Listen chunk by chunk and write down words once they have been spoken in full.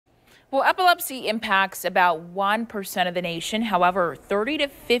Well, epilepsy impacts about 1% of the nation. However, 30 to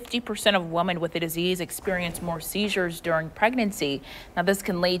 50% of women with the disease experience more seizures during pregnancy. Now, this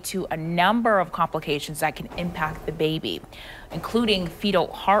can lead to a number of complications that can impact the baby, including fetal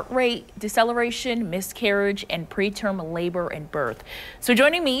heart rate deceleration, miscarriage, and preterm labor and birth. So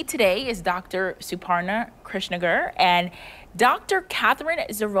joining me today is Dr. Suparna Krishnaiengar and Dr. Katherine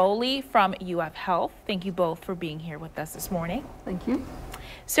Zarroli from UF Health. Thank you both for being here with us this morning. Thank you.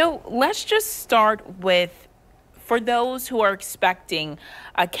 So let's just start with, for those who are expecting,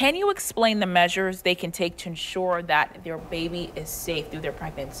 can you explain the measures they can take to ensure that their baby is safe through their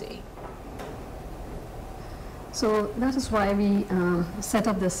pregnancy? So that is why we set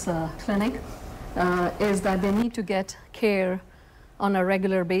up this clinic, is that they need to get care on a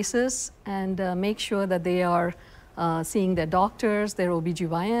regular basis and make sure that they are seeing their doctors, their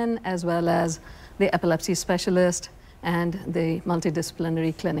OBGYN, as well as the epilepsy specialist and the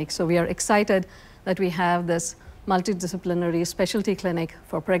multidisciplinary clinic. So we are excited that we have this multidisciplinary specialty clinic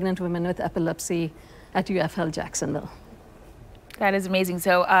for pregnant women with epilepsy at UF Health Jacksonville. That is amazing.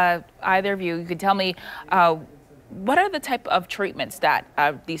 So either of you could tell me, what are the type of treatments that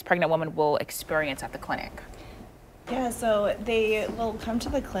these pregnant women will experience at the clinic? Yeah, so they will come to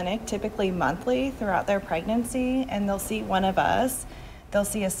the clinic typically monthly throughout their pregnancy, and they'll see one of us. They'll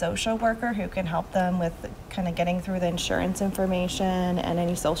see a social worker who can help them with kind of getting through the insurance information and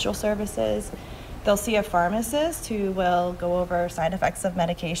any social services. They'll see a pharmacist who will go over side effects of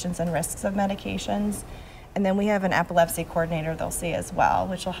medications and risks of medications. And then we have an epilepsy coordinator they'll see as well,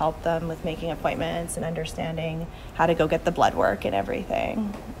 which will help them with making appointments and understanding how to go get the blood work and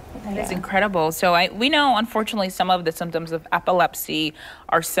everything. That is incredible. So we know, unfortunately, some of the symptoms of epilepsy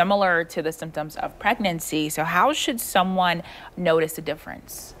are similar to the symptoms of pregnancy. So how should someone notice a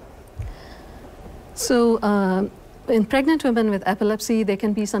difference? So in pregnant women with epilepsy, there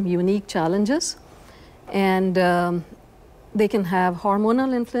can be some unique challenges, and they can have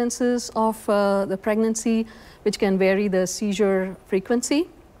hormonal influences of the pregnancy, which can vary the seizure frequency.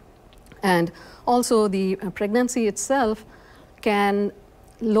 And also the pregnancy itself can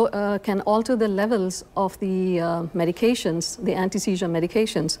alter the levels of the medications, the anti-seizure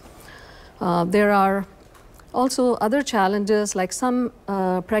medications. There are also other challenges, like some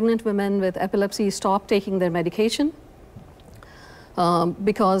pregnant women with epilepsy stop taking their medication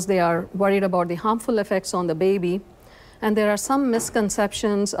because they are worried about the harmful effects on the baby. And there are some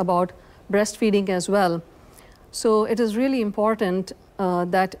misconceptions about breastfeeding as well. So it is really important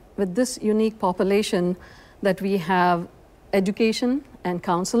that with this unique population that we have education and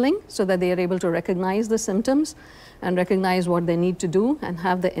counseling so that they are able to recognize the symptoms and recognize what they need to do and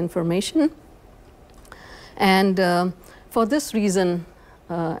have the information. And for this reason,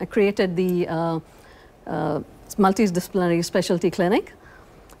 I created the multidisciplinary specialty clinic.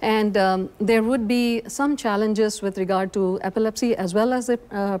 And there would be some challenges with regard to epilepsy as well as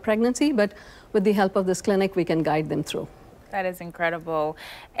the pregnancy, but with the help of this clinic, we can guide them through. That is incredible.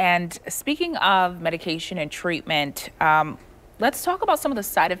 And speaking of medication and treatment, let's talk about some of the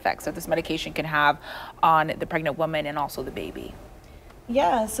side effects that this medication can have on the pregnant woman and also the baby.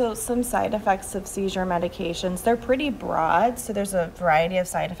 Yeah, so some side effects of seizure medications, they're pretty broad. So there's a variety of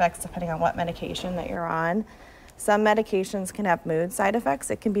side effects depending on what medication that you're on. Some medications can have mood side effects.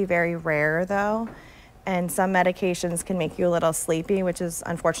 It can be very rare though. And some medications can make you a little sleepy, which is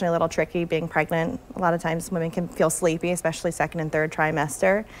unfortunately a little tricky being pregnant. A lot of times women can feel sleepy, especially second and third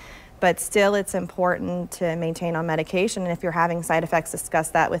trimester. But still, it's important to maintain on medication. And if you're having side effects, discuss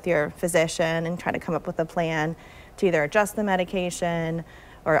that with your physician and try to come up with a plan to either adjust the medication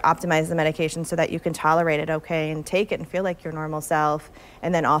or optimize the medication so that you can tolerate it okay and take it and feel like your normal self,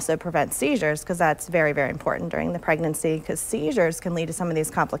 and then also prevent seizures, because that's very, very important during the pregnancy, because seizures can lead to some of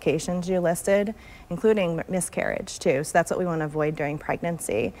these complications you listed, including miscarriage too. So that's what we want to avoid during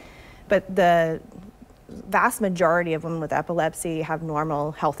pregnancy. But the vast majority of women with epilepsy have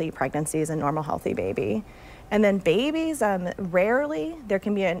normal, healthy pregnancies and normal, healthy baby. And then babies, rarely, there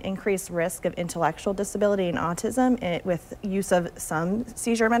can be an increased risk of intellectual disability and autism with use of some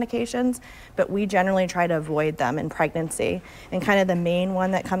seizure medications, but we generally try to avoid them in pregnancy. And kind of the main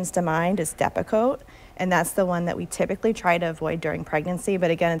one that comes to mind is Depakote, and that's the one that we typically try to avoid during pregnancy. But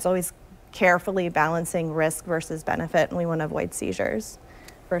again, it's always carefully balancing risk versus benefit, and we want to avoid seizures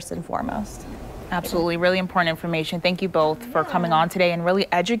first and foremost. Absolutely, really important information. Thank you both for coming on today and really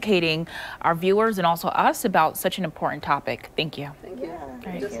educating our viewers and also us about such an important topic. Thank you. Thank you.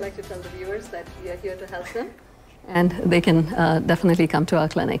 I'd just like to tell the viewers that we are here to help them. And they can definitely come to our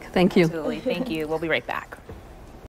clinic. Thank you. Absolutely, thank you. We'll be right back.